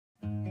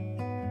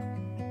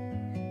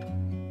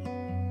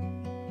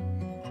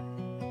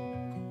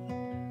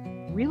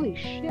really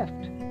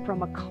shift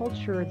from a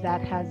culture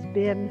that has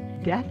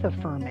been death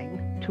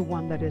affirming to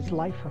one that is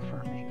life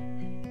affirming.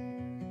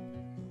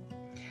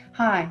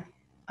 Hi,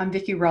 I'm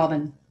Vicki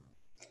Robin.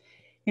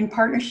 In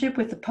partnership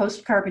with the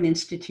Post-Carbon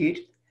Institute,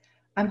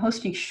 I'm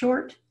hosting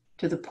short,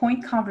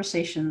 to-the-point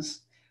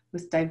conversations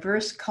with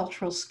diverse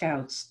cultural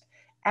scouts,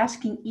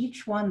 asking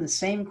each one the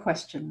same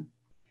question: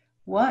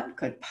 what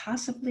could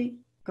possibly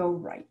go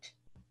right?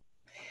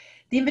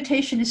 The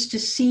invitation is to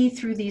see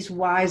through these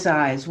wise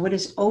eyes what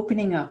is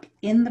opening up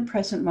in the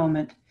present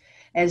moment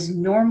as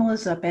normal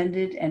is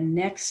upended and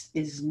next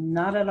is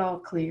not at all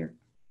clear.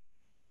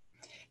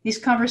 These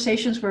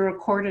conversations were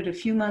recorded a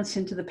few months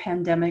into the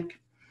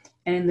pandemic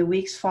and in the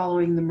weeks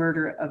following the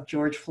murder of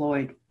George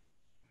Floyd.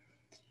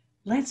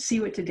 Let's see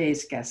what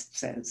today's guest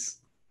says.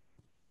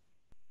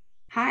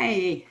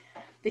 Hi,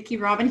 Vicki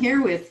Robin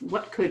here with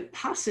What Could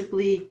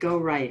Possibly Go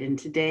Right. And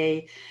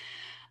today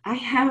I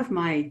have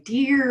my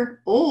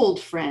dear old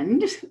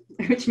friend,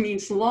 which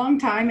means long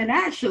time, and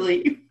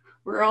actually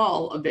we're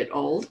all a bit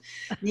old,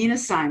 Nina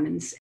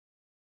Simons.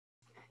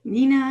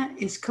 Nina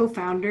is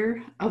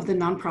co-founder of the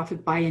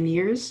nonprofit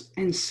Bioneers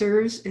and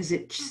serves as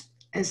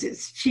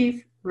its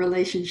chief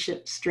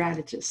relationship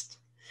strategist.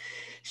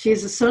 She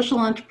is a social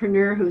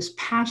entrepreneur who is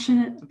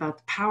passionate about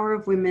the power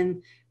of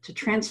women to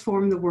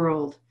transform the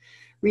world,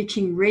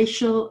 reaching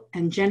racial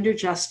and gender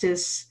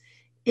justice,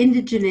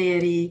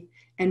 indigeneity,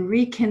 and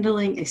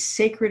rekindling a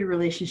sacred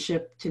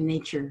relationship to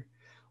nature,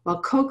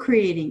 while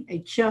co-creating a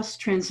just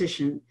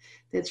transition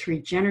that's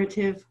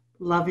regenerative,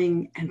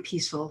 loving, and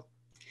peaceful.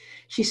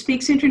 She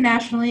speaks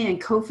internationally and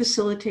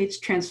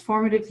co-facilitates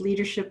transformative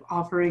leadership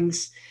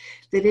offerings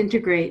that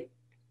integrate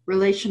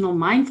relational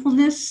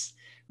mindfulness,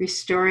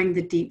 restoring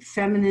the deep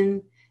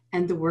feminine,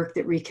 and the work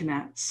that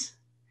reconnects.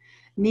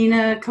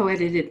 Nina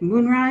co-edited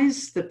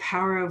Moonrise, The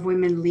Power of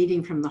Women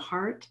Leading from the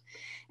Heart,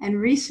 and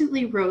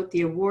recently wrote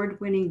the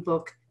award-winning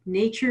book,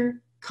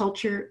 Nature,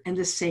 Culture, and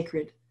the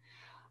Sacred.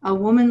 A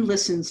Woman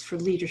Listens for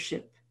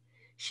Leadership.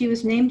 She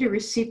was named a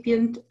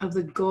recipient of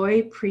the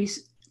Goy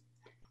Peace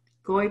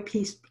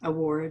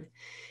Award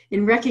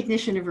in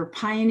recognition of her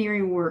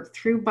pioneering work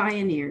through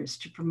Bioneers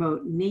to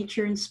promote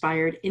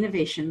nature-inspired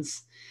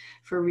innovations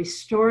for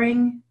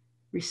restoring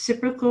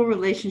reciprocal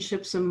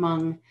relationships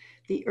among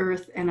the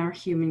earth and our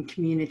human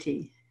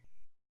community.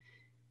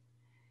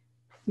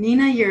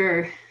 Nina,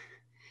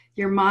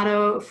 your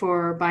motto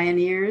for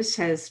Bioneers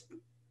has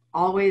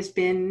always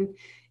been,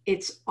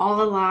 it's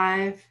all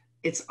alive,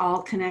 it's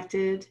all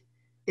connected,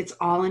 it's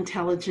all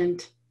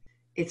intelligent,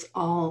 it's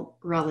all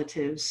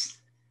relatives.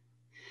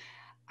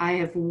 I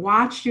have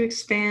watched you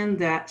expand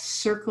that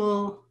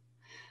circle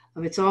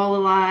of it's all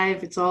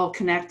alive, it's all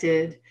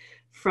connected,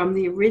 from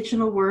the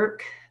original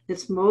work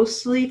that's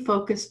mostly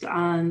focused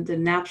on the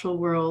natural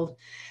world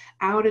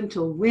out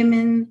into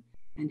women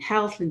and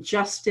health and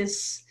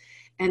justice.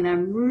 And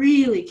I'm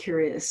really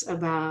curious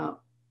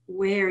about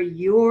where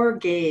your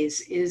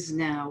gaze is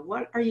now.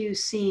 What are you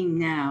seeing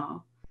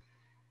now?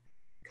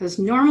 Because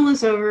normal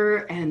is over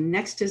and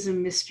next is a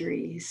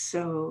mystery.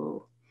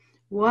 So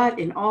what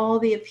in all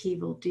the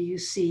upheaval do you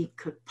see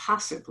could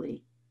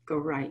possibly go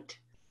right?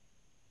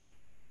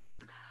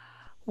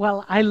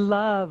 Well, I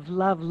love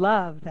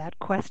that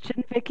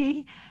question,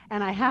 Vicki.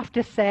 And I have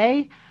to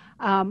say,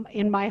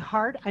 in my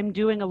heart, I'm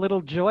doing a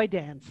little joy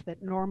dance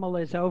that normal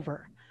is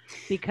over,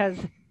 because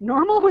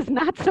normal was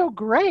not so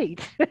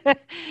great.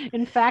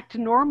 In fact,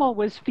 normal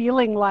was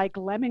feeling like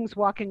lemmings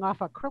walking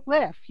off a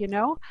cliff, you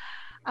know?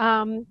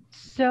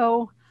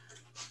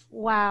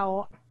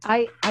 Wow,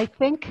 I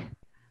think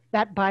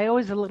that bio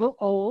is a little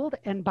old,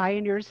 and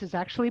Bioneers has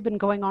actually been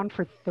going on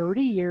for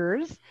 30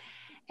 years.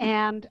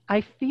 And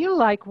I feel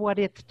like what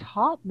it's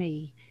taught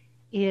me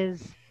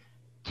is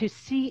to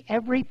see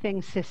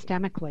everything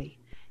systemically.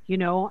 You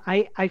know,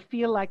 I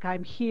feel like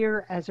I'm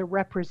here as a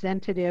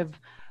representative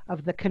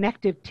of the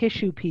connective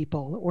tissue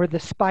people or the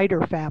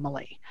spider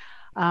family,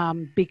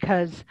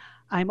 because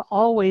I'm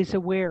always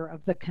aware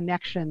of the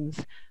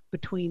connections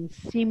between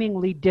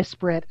seemingly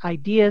disparate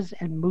ideas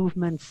and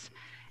movements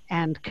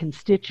and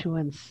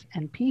constituents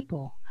and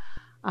people.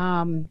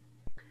 You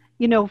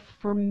know,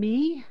 for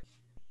me,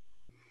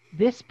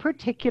 this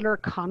particular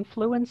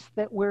confluence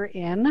that we're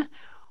in,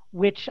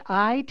 which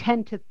I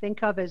tend to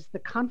think of as the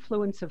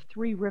confluence of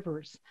three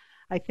rivers.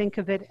 I think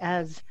of it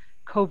as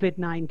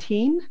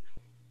COVID-19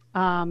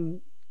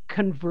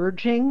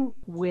 converging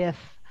with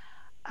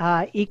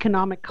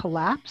economic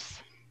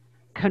collapse,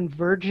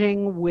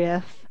 converging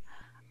with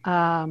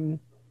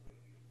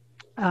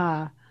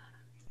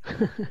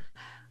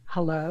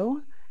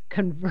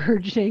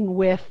converging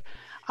with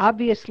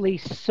obviously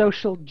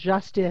social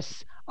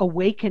justice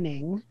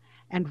awakening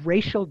and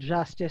racial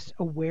justice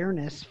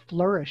awareness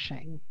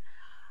flourishing.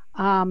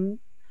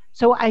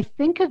 So I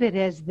think of it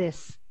as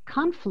this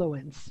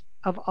confluence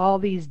of all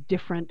these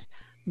different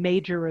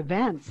major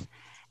events.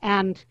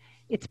 And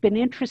it's been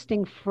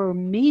interesting for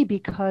me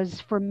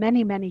because for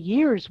many, many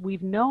years,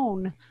 we've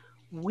known,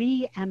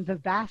 we and the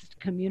vast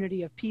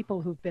community of people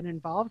who've been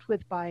involved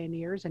with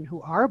Bioneers and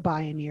who are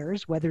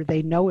Bioneers, whether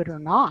they know it or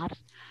not,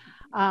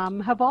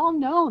 have all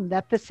known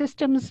that the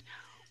systems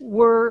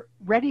were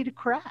ready to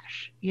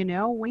crash. You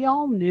know, we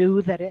all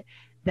knew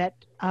that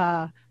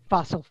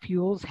fossil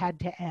fuels had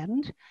to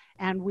end,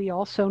 and we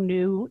also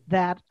knew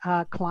that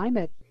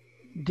climate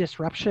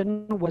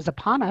disruption was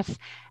upon us,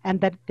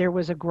 and that there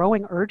was a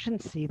growing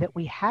urgency that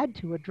we had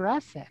to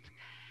address it.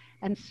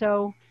 And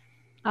so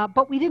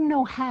but we didn't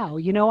know how.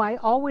 You know, I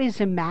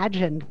always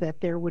imagined that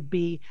there would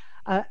be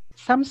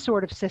some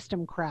sort of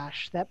system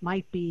crash that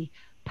might be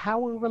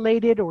power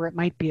related, or it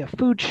might be a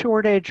food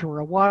shortage or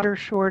a water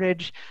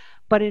shortage.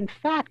 But in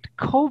fact,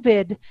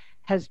 COVID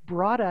has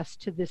brought us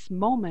to this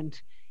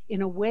moment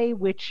in a way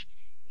which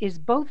is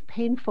both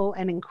painful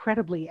and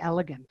incredibly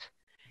elegant.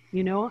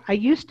 You know, I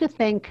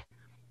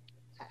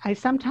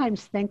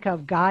sometimes think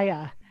of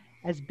Gaia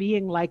as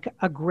being like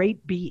a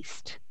great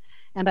beast.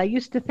 And I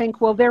used to think,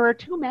 well, there are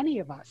too many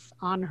of us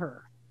on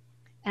her.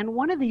 And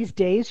one of these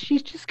days,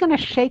 she's just going to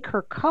shake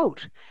her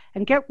coat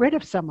and get rid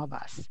of some of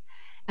us.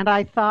 And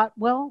I thought,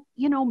 well,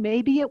 you know,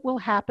 maybe it will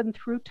happen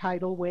through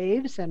tidal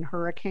waves and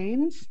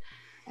hurricanes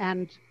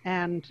and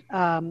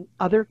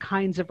other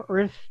kinds of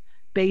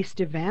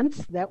earth-based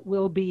events that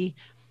will be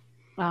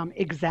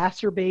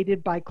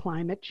exacerbated by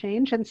climate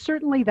change. And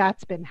certainly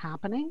that's been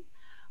happening.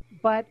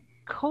 But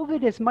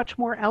COVID is much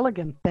more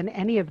elegant than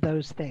any of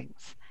those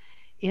things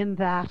in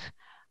that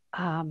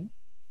um,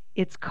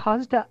 it's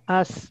caused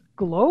us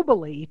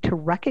globally to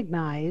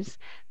recognize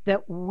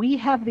that we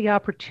have the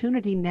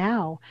opportunity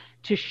now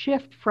to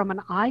shift from an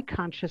I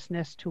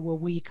consciousness to a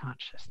we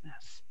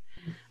consciousness,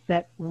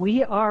 that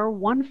we are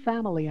one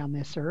family on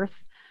this earth,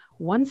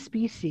 one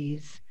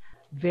species,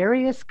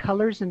 various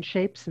colors and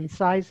shapes and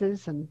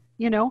sizes, and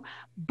you know,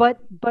 but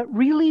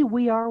really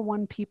we are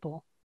one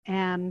people.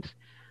 And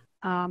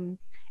and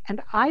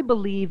I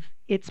believe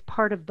it's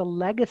part of the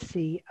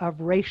legacy of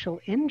racial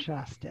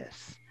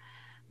injustice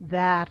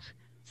that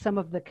some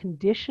of the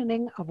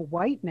conditioning of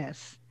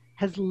whiteness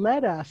has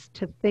led us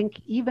to think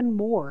even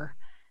more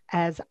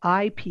as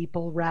I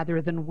people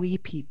rather than we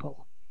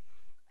people.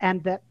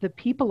 And that the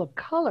people of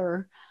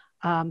color,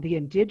 the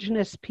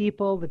indigenous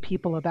people, the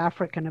people of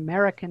African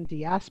American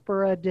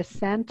diaspora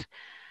descent,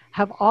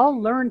 have all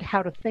learned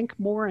how to think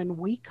more in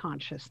we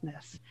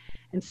consciousness.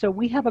 And so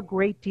we have a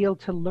great deal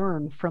to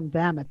learn from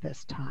them at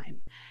this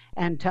time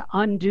and to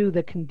undo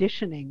the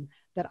conditioning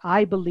that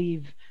I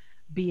believe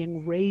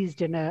being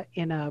raised in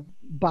a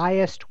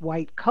biased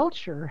white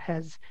culture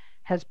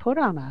has put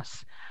on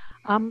us.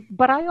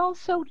 But I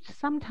also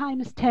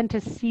sometimes tend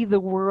to see the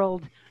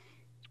world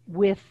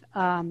with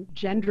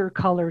gender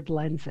colored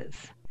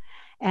lenses.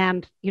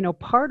 And, you know,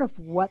 part of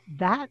what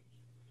that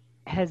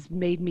has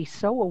made me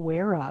so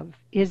aware of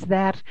is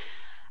that,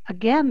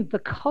 again, the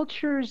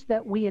cultures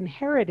that we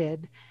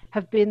inherited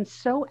have been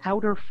so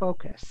outer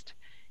focused.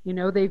 You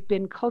know, they've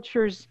been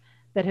cultures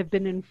that have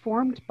been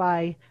informed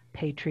by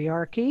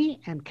patriarchy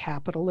and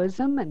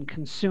capitalism and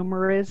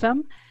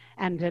consumerism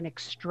and an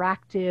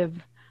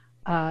extractive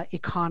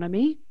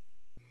economy.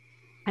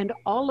 And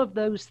all of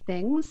those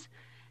things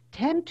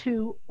tend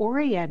to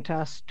orient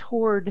us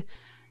toward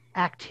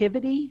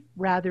activity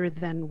rather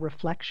than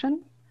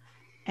reflection,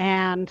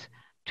 and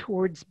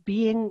towards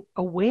being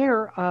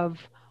aware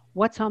of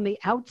what's on the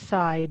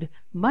outside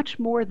much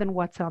more than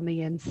what's on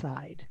the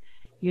inside.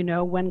 You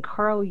know, when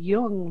Carl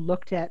Jung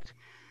looked at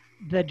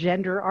the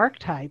gender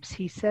archetypes,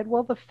 he said,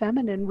 well, the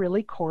feminine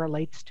really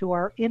correlates to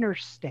our inner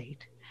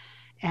state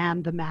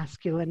and the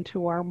masculine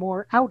to our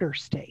more outer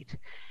state.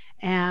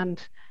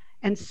 And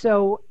and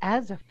so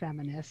as a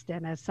feminist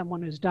and as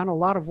someone who's done a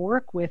lot of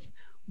work with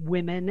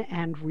women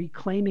and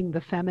reclaiming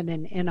the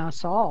feminine in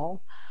us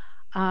all,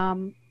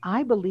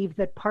 I believe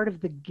that part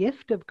of the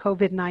gift of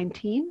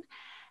COVID-19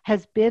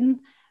 has been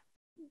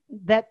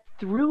that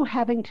through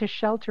having to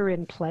shelter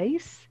in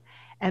place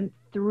and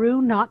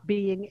through not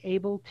being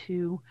able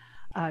to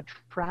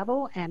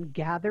travel and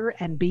gather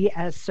and be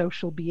as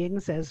social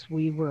beings as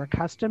we were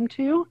accustomed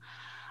to,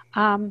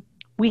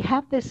 we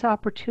have this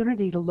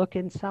opportunity to look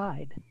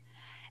inside.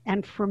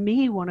 And for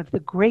me, one of the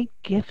great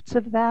gifts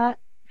of that,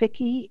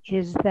 Vicki,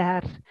 is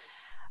that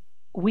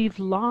we've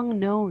long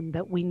known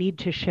that we need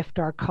to shift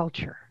our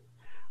culture,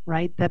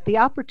 right? That the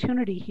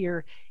opportunity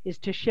here is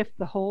to shift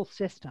the whole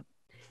system.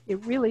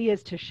 It really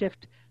is to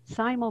shift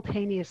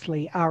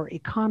simultaneously our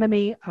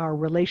economy, our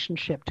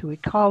relationship to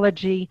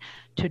ecology,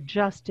 to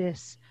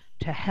justice,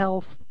 to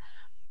health,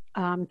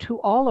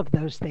 to all of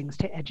those things,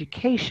 to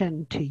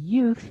education, to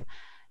youth,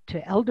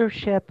 to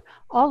eldership,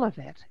 all of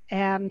it.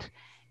 And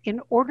in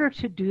order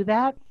to do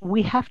that,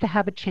 we have to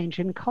have a change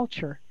in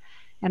culture.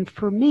 And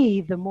for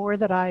me, the more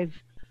that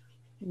I've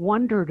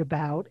wondered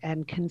about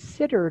and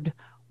considered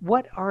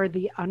what are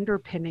the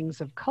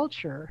underpinnings of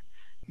culture,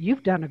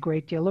 you've done a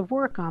great deal of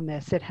work on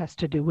this. It has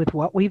to do with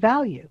what we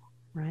value,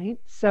 right?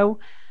 So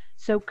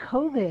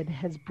COVID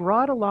has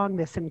brought along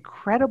this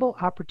incredible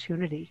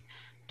opportunity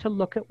to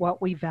look at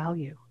what we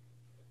value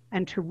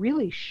and to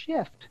really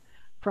shift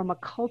from a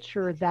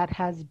culture that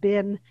has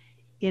been,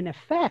 in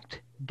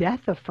effect,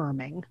 death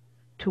affirming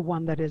to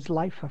one that is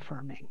life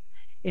affirming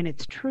in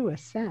its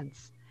truest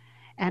sense.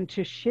 And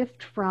to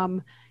shift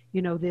from,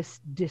 this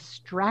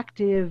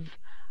distractive,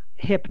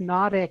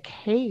 hypnotic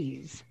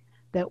haze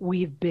that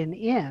we've been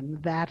in,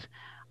 that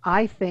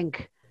I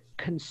think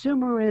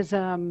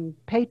consumerism,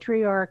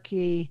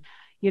 patriarchy,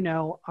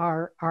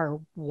 our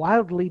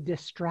wildly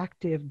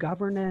distractive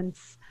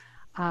governance,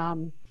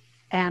 um,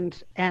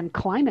 and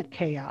climate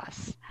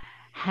chaos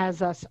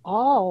has us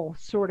all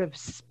sort of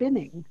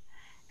spinning.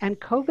 And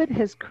COVID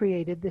has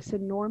created this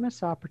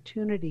enormous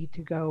opportunity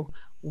to go,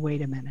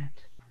 wait a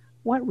minute,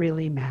 what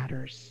really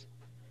matters?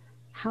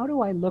 How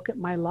do I look at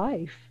my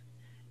life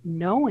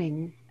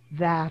knowing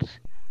that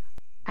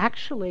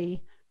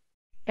actually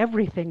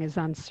everything is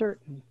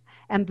uncertain?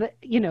 And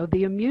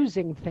the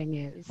amusing thing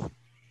is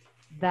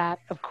that,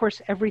 of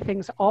course,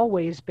 everything's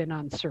always been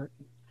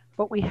uncertain,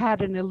 but we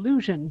had an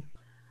illusion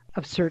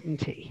of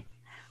certainty.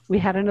 We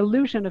had an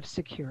illusion of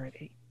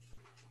security.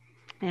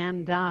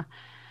 And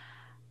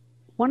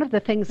one of the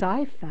things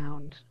I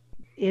found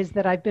is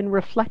that I've been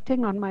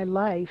reflecting on my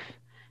life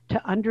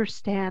to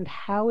understand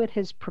how it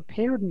has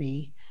prepared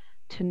me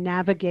to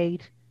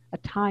navigate a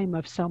time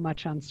of so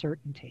much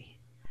uncertainty.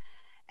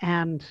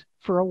 And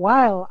for a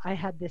while, I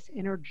had this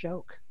inner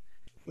joke,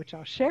 which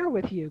I'll share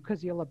with you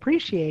because you'll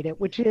appreciate it,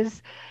 which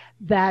is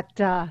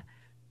that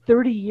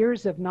 30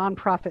 years of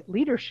nonprofit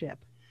leadership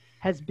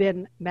has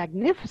been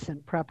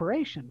magnificent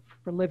preparation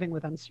for living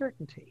with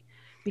uncertainty,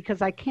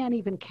 because I can't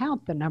even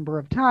count the number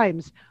of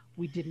times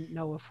we didn't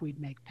know if we'd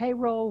make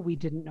payroll. We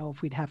didn't know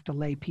if we'd have to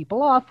lay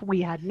people off.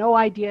 We had no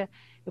idea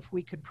if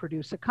we could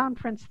produce a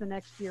conference the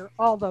next year,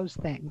 all those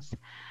things.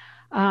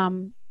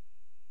 Um,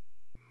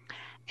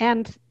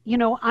 and,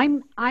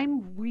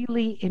 I'm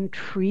really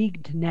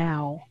intrigued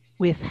now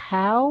with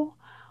how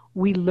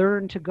we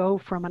learn to go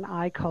from an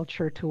I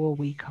culture to a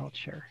we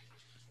culture.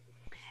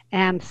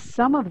 And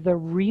some of the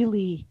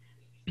really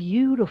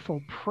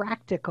beautiful,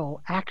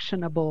 practical,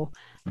 actionable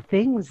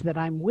things that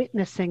I'm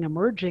witnessing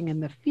emerging in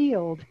the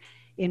field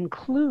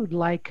include,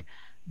 like,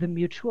 the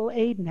mutual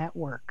aid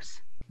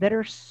networks that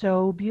are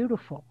so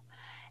beautiful,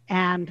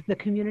 and the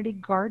community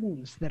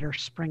gardens that are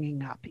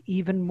springing up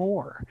even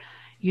more,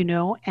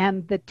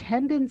 and the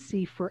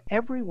tendency for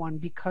everyone,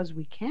 because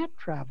we can't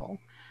travel,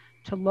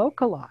 to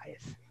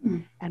localize.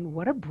 Mm. And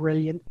what a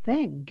brilliant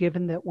thing,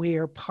 given that we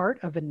are part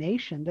of a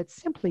nation that's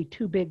simply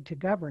too big to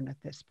govern at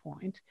this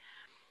point,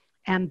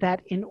 and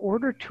that in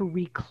order to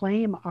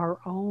reclaim our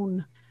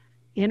own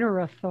inner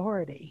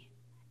authority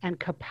and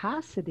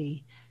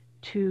capacity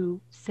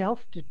to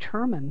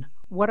self-determine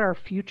what our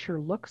future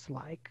looks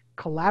like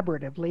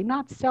collaboratively,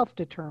 not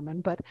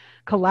self-determine, but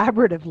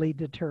collaboratively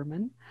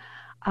determine,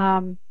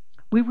 um,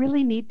 we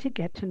really need to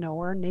get to know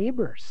our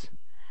neighbors.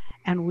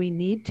 And we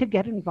need to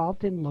get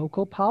involved in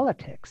local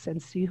politics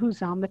and see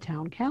who's on the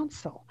town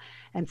council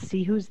and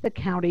see who's the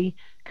county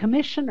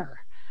commissioner,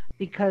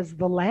 because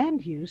the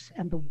land use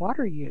and the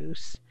water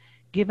use,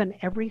 given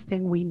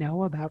everything we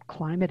know about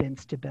climate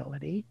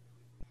instability,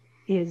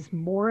 is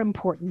more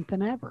important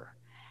than ever.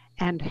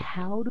 And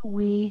how do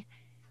we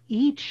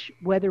each,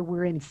 whether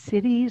we're in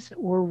cities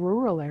or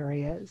rural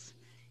areas,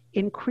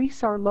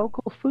 increase our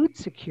local food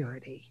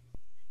security?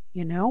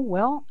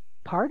 Well,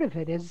 part of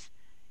it is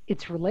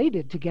it's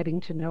related to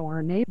getting to know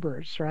our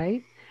neighbors,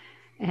 right?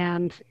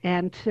 And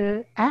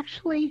to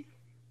actually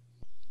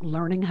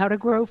learning how to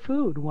grow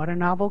food. What a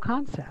novel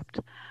concept.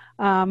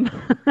 Um,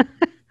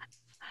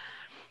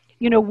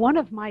 one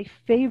of my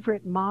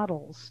favorite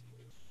models,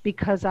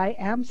 because I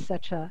am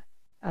such a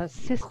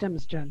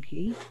systems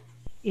junkie,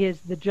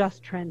 is the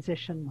just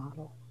transition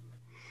model.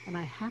 And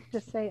I have to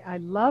say, I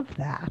love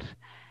that.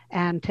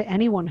 And to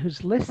anyone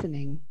who's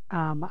listening,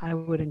 I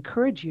would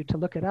encourage you to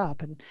look it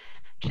up and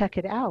check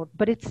it out.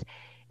 But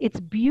it's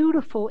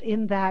beautiful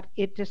in that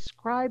it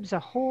describes a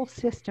whole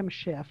system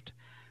shift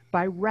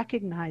by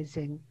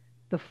recognizing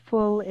the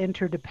full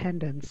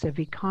interdependence of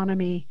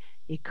economy,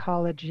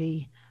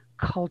 ecology,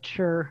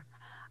 culture,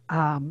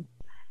 um,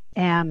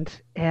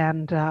 and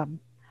and um,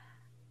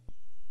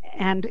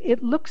 and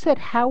it looks at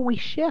how we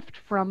shift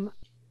from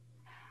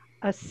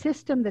a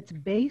system that's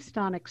based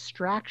on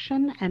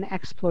extraction and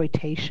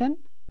exploitation,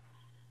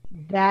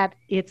 that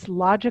its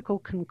logical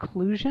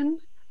conclusion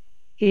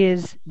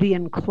is the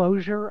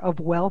enclosure of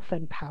wealth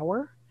and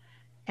power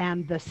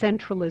and the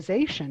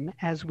centralization,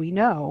 as we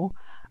know,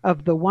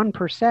 of the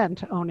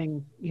 1%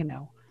 owning,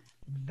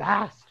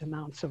 vast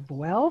amounts of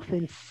wealth,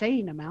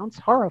 insane amounts,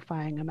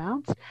 horrifying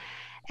amounts.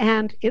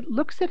 And it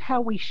looks at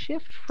how we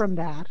shift from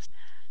that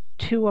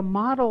to a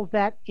model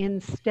that,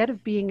 instead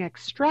of being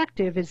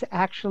extractive, is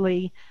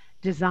actually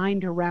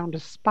designed around a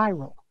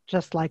spiral,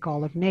 just like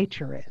all of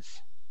nature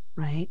is,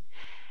 right?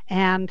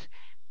 And,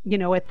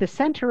 at the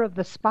center of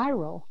the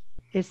spiral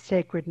is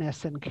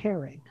sacredness and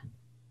caring.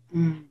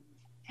 Mm.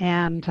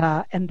 And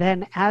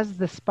then as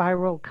the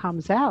spiral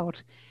comes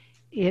out,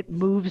 it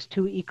moves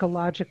to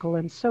ecological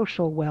and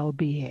social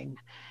well-being,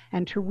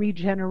 and to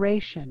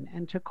regeneration,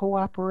 and to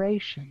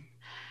cooperation,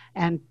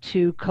 and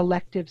to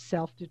collective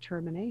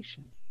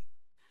self-determination.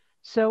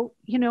 So,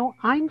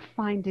 I'm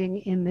finding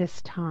in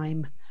this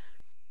time,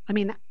 I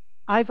mean,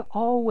 I've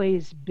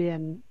always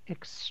been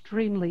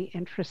extremely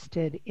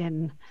interested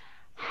in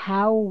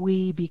how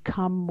we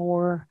become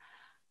more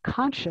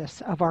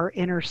conscious of our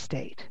inner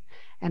state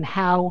and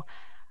how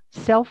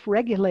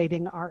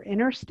self-regulating our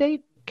inner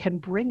state can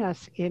bring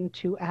us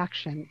into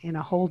action in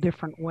a whole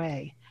different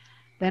way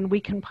than we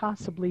can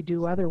possibly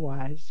do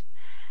otherwise.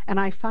 And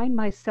I find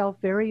myself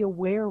very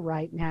aware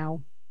right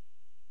now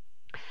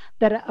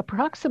that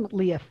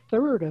approximately a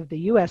third of the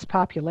US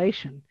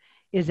population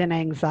is in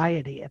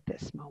anxiety at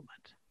this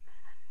moment.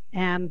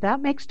 And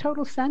that makes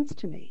total sense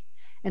to me.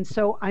 And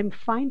so I'm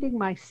finding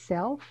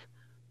myself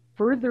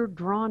further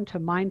drawn to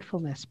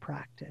mindfulness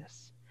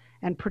practice,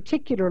 and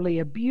particularly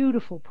a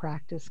beautiful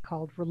practice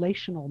called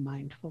relational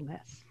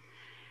mindfulness.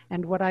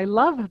 And what I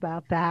love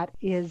about that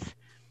is,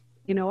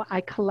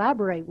 I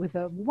collaborate with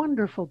a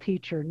wonderful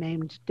teacher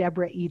named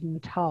Deborah Eden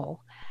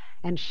Tull,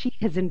 and she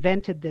has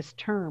invented this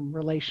term,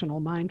 relational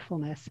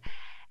mindfulness.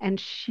 And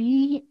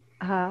she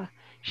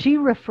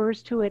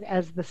refers to it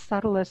as the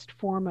subtlest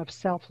form of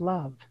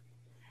self-love.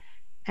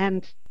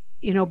 And,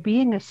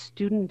 being a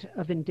student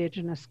of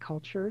indigenous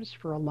cultures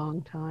for a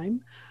long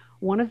time,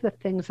 one of the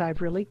things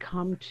I've really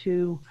come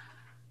to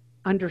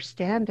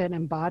understand and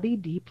embody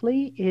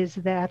deeply is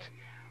that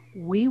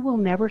we will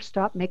never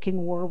stop making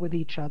war with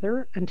each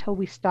other until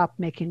we stop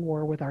making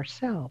war with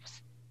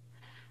ourselves.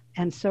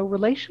 And so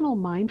relational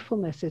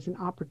mindfulness is an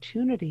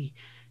opportunity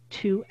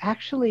to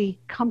actually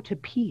come to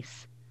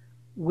peace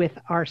with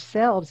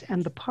ourselves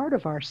and the part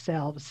of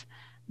ourselves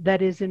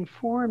that is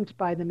informed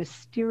by the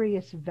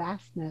mysterious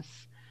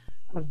vastness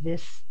of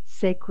this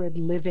sacred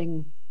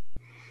living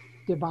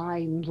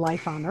divine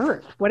life on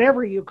earth,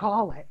 whatever you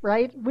call it,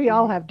 right? We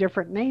all Right. have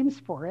different names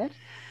for it,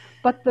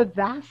 but the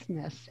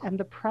vastness and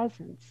the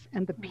presence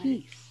and the Right.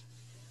 peace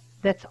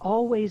that's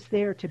always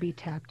there to be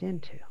tapped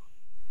into.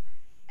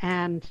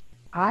 And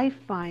I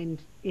find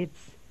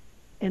it's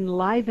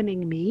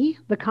enlivening me,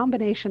 the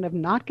combination of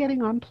not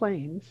getting on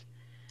planes,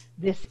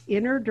 this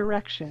inner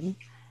direction,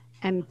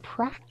 and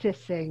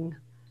practicing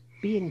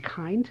being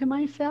kind to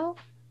myself,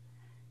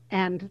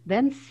 and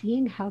then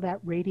seeing how that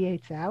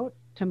radiates out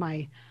to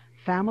my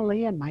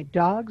family and my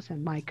dogs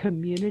and my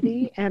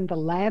community and the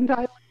land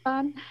I live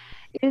on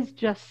is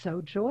just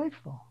so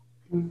joyful.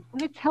 Mm.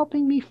 And it's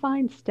helping me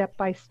find step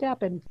by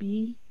step and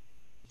be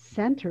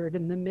centered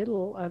in the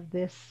middle of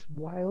this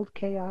wild,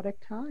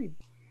 chaotic time.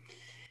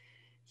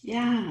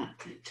 Yeah,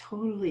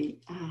 totally.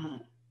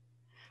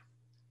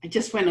 I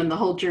just went on the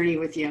whole journey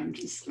with you.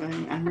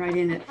 I'm right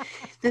in it.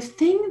 The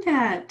thing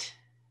that,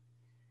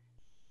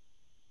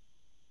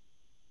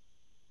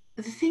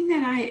 the thing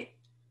that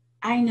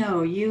I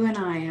know you and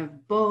I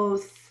have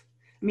both,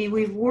 I mean,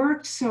 we've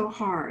worked so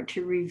hard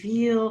to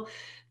reveal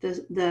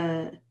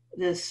the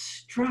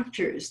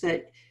structures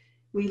that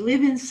we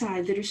live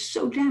inside that are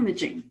so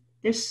damaging.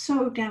 They're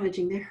so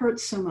damaging. They hurt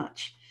so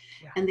much,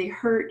 Yeah. and they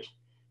hurt,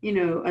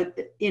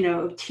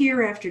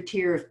 tier after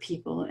tier of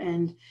people.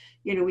 And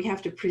we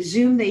have to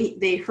presume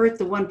they hurt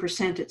the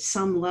 1% at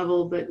some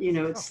level, but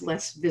Oh, it's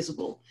less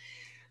visible.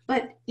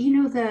 But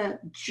the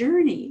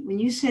journey, when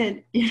you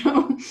said,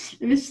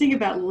 this thing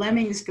about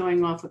lemmings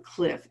going off a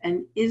cliff,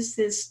 and is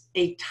this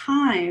a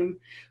time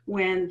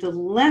when the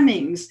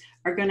lemmings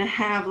are going to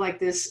have like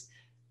this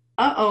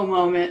uh-oh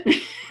moment?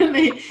 And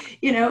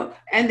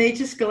they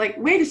just go like,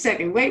 wait a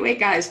second, wait,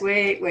 guys,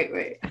 wait.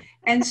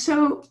 And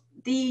so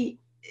the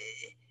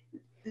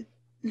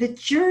the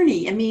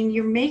journey, I mean,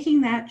 you're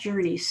making that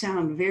journey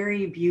sound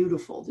very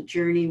beautiful, the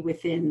journey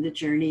within, the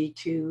journey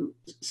to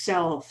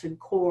self and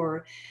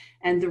core,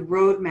 and the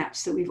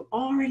roadmaps that we've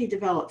already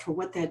developed for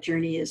what that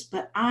journey is.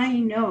 But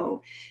I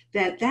know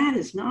that that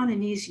is not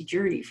an easy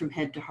journey from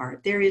head to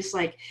heart. There is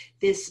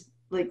this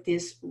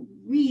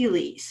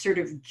really sort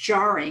of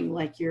jarring,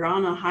 like you're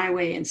on a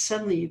highway and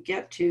suddenly you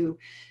get to,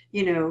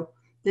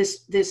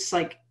 this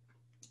like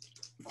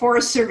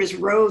Forest Service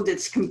road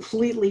that's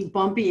completely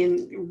bumpy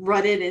and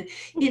rutted, and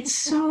it's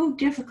so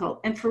difficult.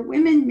 And for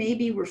women,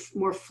 maybe we're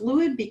more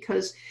fluid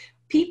because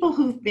people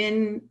who've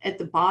been at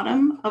the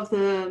bottom of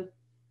the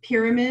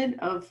pyramid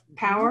of mm-hmm,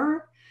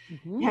 power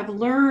mm-hmm. have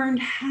learned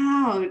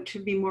how to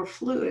be more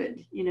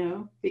fluid,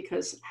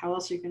 because how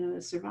else are you going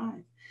to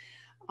survive?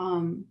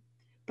 Um,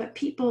 but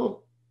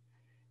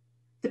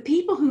the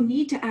people who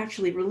need to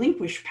actually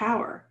relinquish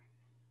power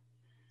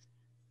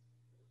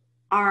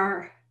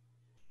are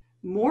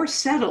more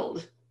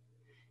settled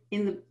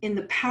in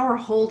the power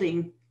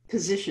holding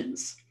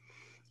positions,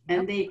 Yep.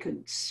 and they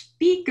could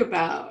speak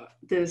about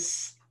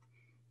this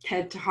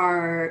head to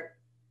heart,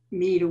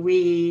 me to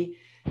we,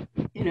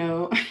 you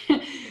know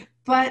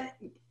but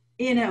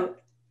you know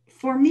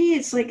for me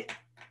it's like,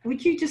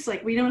 would you just,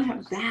 like, we don't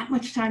have that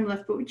much time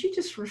left, but would you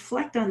just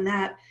reflect on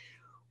that?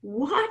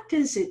 What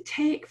does it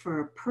take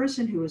for a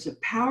person who is a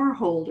power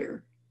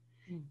holder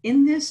Mm-hmm.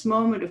 in this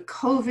moment of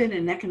COVID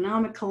and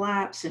economic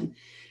collapse and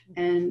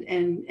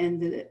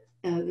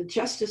the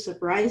justice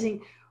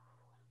uprising?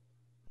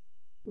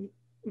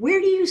 Where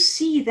do you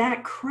see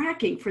that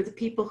cracking for the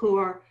people who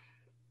are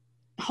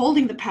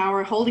holding the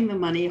power, holding the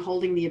money,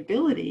 holding the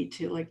ability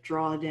to, like,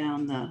 draw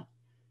down the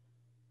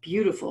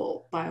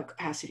beautiful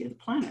biocapacity of the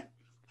planet?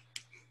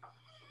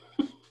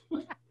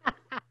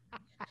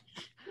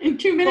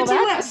 2 Well, minutes or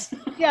less.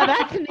 yeah,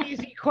 that's an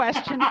easy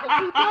question.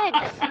 Vicky,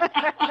 thanks.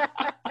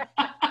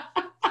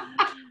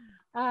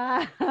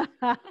 uh,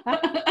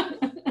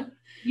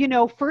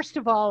 first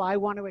of all, I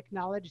want to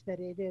acknowledge that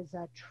it is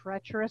a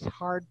treacherous,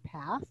 hard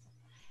path,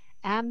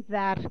 and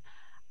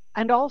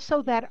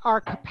also that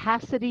our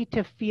capacity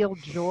to feel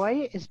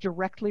joy is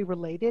directly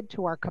related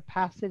to our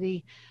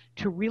capacity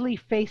to really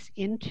face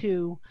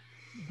into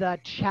the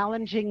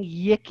challenging,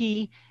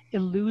 yicky,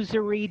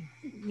 illusory,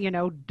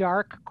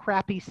 dark,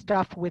 crappy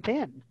stuff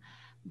within.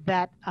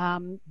 That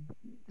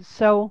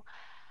so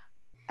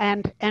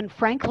and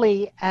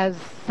frankly, as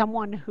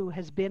someone who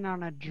has been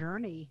on a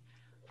journey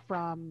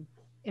from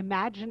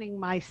imagining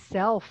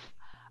myself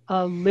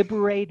a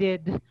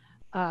liberated,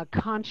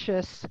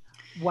 conscious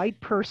white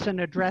person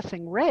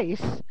addressing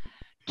race,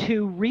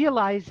 to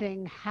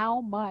realizing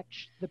how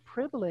much the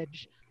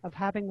privilege of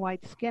having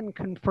white skin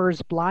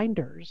confers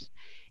blinders,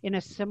 in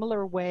a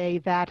similar way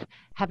that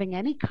having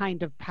any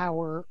kind of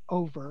power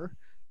over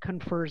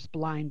confers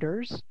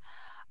blinders.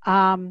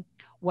 Um,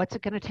 what's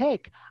it going to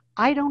take?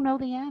 I don't know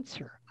the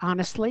answer,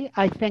 honestly.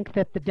 I think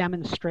that the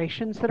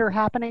demonstrations that are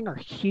happening are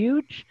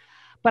huge,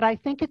 but I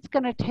think it's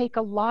going to take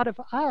a lot of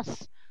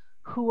us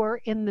who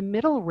are in the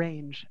middle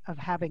range of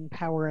having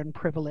power and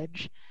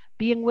privilege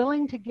being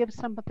willing to give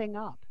something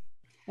up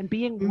and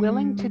being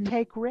willing to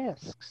take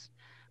risks,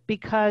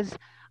 because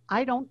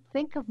I don't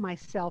think of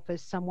myself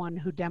as someone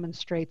who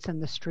demonstrates in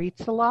the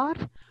streets a lot.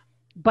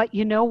 But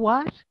you know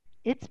what?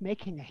 It's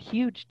making a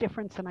huge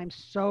difference, and I'm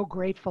so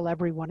grateful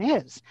everyone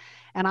is.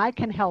 And I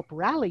can help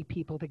rally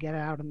people to get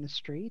out in the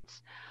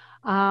streets.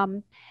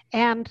 Um,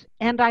 and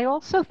I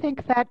also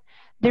think that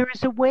there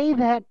is a way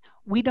that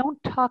we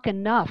don't talk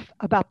enough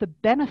about the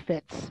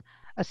benefits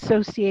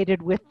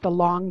associated with the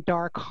long,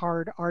 dark,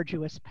 hard,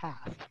 arduous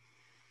path,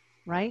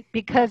 right?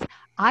 Because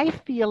I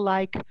feel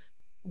like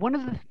one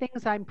of the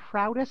things I'm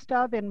proudest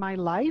of in my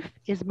life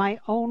is my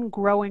own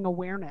growing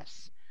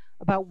awareness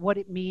about what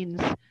it means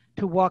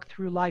to walk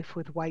through life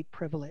with white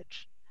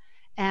privilege,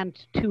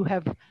 and to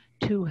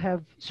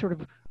have sort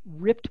of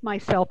ripped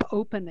myself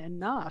open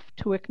enough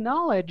to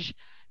acknowledge,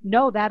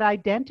 no, that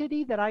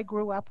identity that I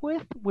grew up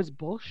with was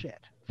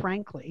bullshit,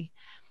 frankly,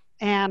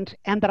 and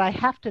that I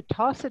have to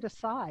toss it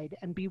aside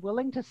and be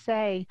willing to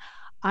say,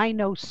 I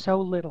know so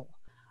little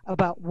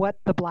about what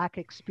the Black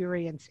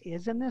experience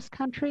is in this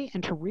country,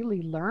 and to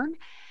really learn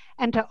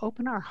and to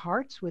open our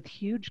hearts with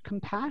huge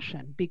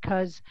compassion,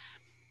 because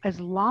as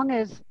long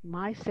as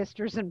my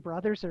sisters and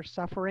brothers are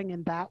suffering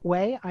in that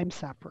way, I'm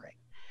suffering.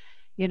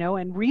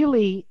 And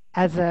really,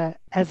 as a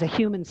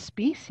human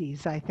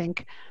species, I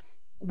think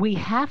we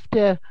have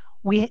to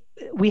we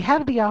we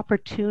have the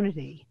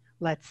opportunity,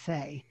 let's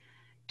say,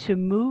 to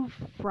move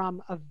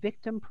from a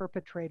victim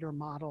perpetrator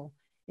model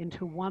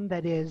into one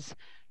that is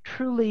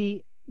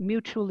truly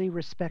mutually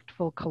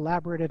respectful,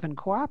 collaborative, and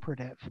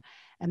cooperative.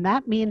 And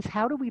that means,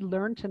 how do we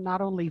learn to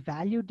not only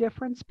value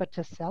difference, but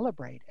to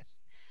celebrate it?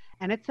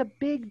 And it's a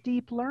big,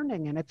 deep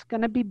learning, and it's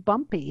going to be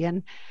bumpy.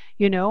 And,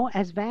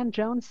 as Van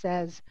Jones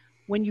says,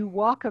 when you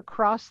walk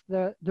across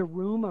the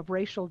room of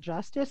racial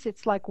justice,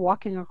 it's like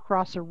walking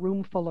across a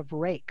room full of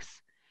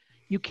rakes.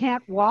 You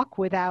can't walk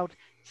without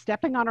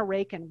stepping on a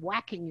rake and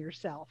whacking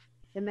yourself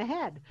in the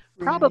head,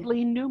 Right.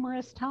 probably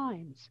numerous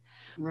times.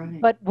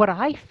 Right. But what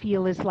I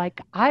feel is like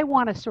I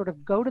want to sort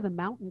of go to the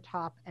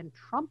mountaintop and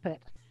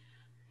trumpet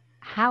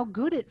how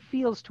good it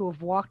feels to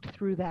have walked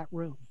through that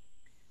room,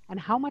 and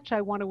how much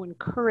I want to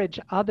encourage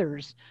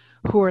others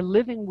who are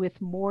living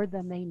with more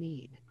than they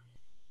need,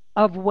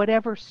 of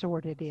whatever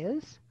sort it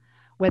is,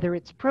 whether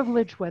it's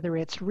privilege, whether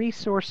it's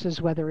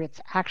resources, whether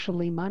it's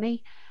actually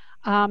money,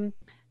 um,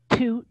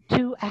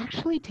 to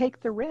actually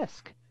take the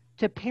risk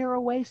to pare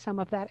away some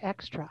of that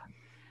extra,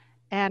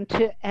 and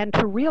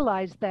to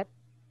realize that,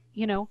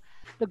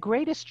 the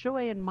greatest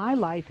joy in my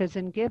life is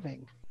in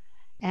giving,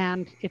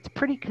 and it's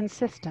pretty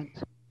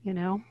consistent, you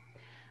know.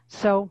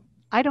 So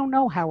I don't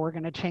know how we're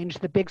going to change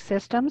the big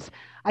systems.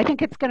 I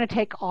think it's going to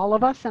take all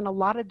of us and a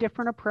lot of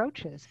different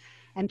approaches,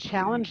 and Right.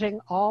 challenging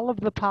all of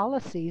the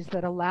policies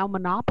that allow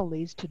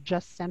monopolies to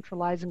just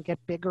centralize and get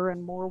bigger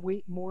and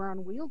more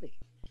unwieldy,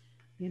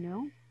 you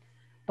know.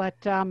 But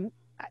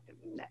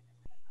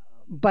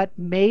but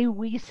may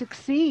we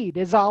succeed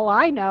is all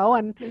I know,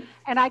 and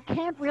I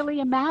can't really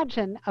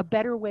imagine a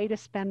better way to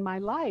spend my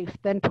life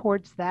than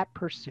towards that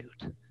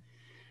pursuit.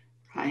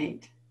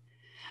 Right.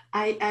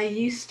 I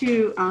used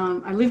to,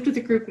 I lived with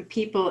a group of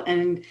people,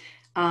 and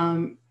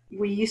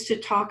we used to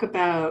talk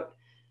about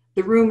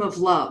the room of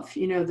love,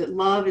 that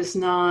love is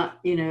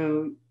not,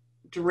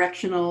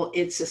 directional,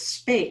 it's a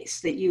space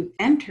that you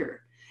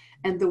enter.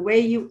 And the way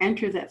you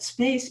enter that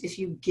space is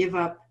you give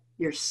up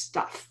your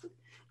stuff,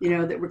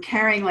 that we're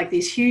carrying like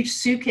these huge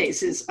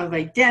suitcases of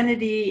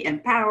identity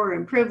and power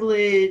and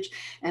privilege.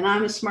 And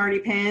I'm a smarty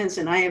pants,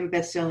 and I have a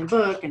best-selling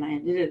book, and I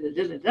da da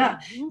da da da.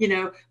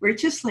 Mhm. We're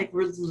just like,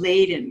 we're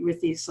laden with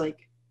these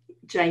like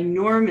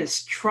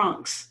ginormous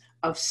trunks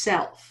of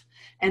self.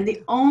 And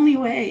the only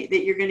way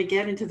that you're going to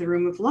get into the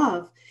room of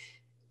love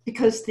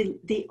because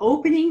the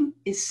opening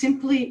is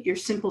simply your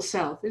simple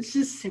self. It's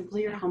just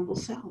simply your humble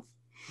self.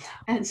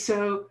 And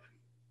so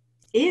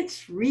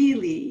it's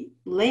really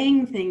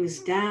laying things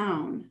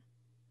down,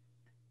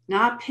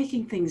 not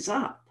picking things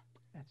up.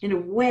 In a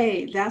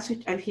way, that's what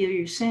I hear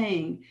you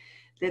saying,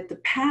 that the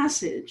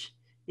passage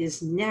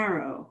is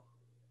narrow.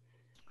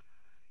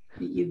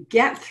 You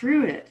get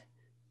through it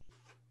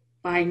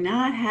by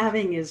not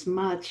having as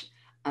much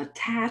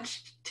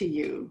attached to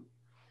you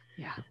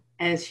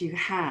as you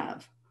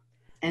have.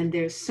 And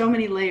there's so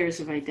many layers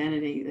of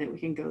identity that we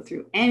can go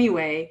through.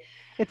 Anyway.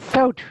 It's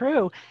so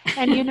true.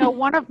 And you know,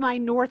 one of my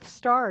North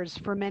Stars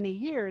for many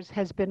years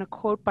has been a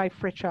quote by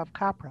Fritjof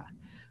Capra,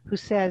 who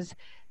says,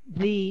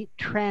 the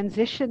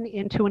transition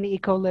into an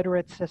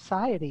eco-literate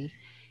society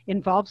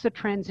involves a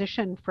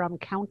transition from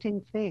counting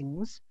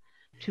things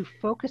to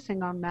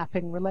focusing on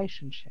mapping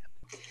relationship.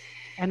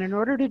 And in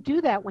order to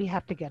do that, we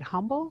have to get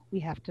humble.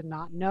 We have to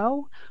not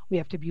know. We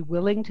have to be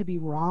willing to be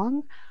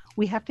wrong.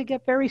 We have to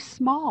get very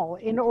small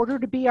in order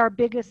to be our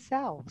biggest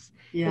selves.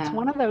 It's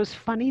one of those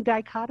funny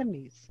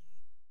dichotomies.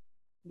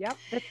 Yep,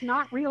 it's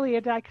not really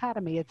a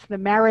dichotomy. It's the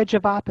marriage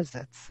of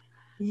opposites.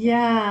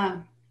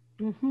 Yeah.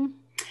 Mm-hmm.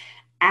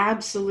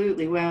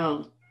 Absolutely.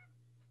 Well,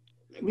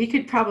 we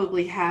could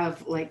probably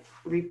have like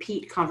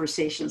repeat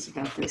conversations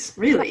about this,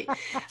 really.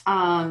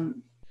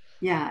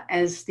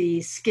 As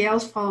the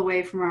scales fall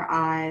away from our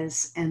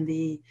eyes and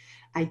the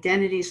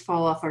identities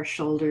fall off our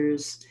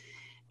shoulders,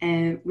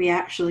 and we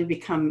actually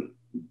become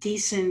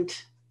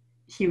decent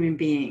human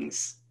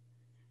beings,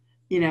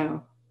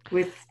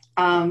 with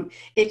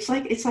it's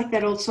like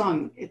that old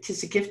song, it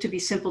is a gift to be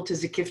simple,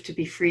 'tis a gift to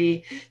be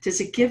free, 'tis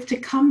a gift to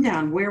come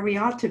down where we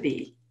ought to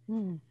be.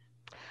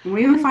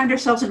 When we find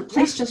ourselves in a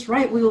place just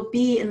right, we will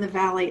be in the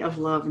valley of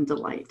love and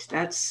delight.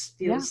 That's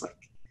feels like.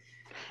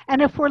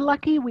 And if we're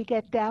lucky, we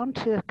get down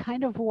to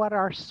kind of what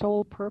our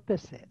soul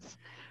purpose is,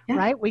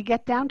 right? We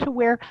get down to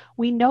where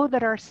we know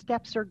that our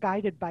steps are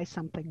guided by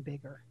something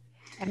bigger.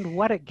 And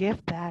what a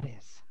gift that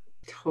is.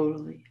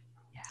 Totally.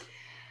 Yeah.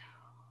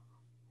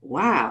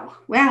 Wow.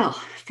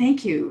 Well,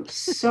 thank you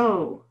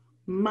so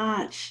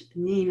much,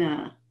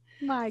 Nina,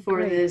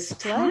 for this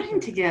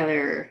time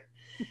together.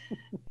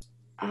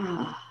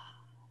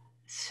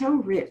 So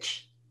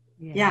rich.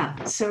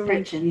 Yeah, so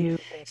rich and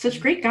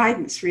such great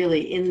guidance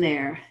really in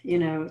there.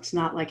 It's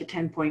not like a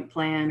 10-point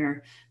plan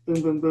or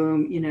boom, boom,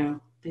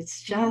 boom,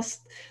 it's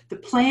just, the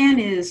plan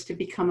is to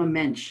become a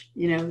mensch,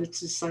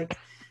 it's just like.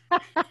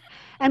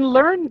 And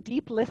learn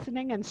deep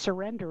listening and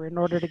surrender in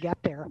order to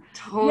get there.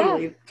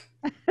 Totally.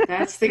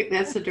 That's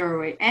the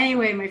doorway.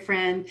 Anyway, my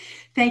friend,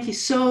 thank you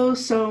so,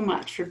 so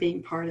much for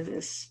being part of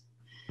this.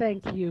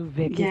 Thank you,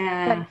 Vicki.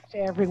 Yeah. Thanks to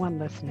everyone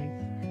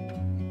listening.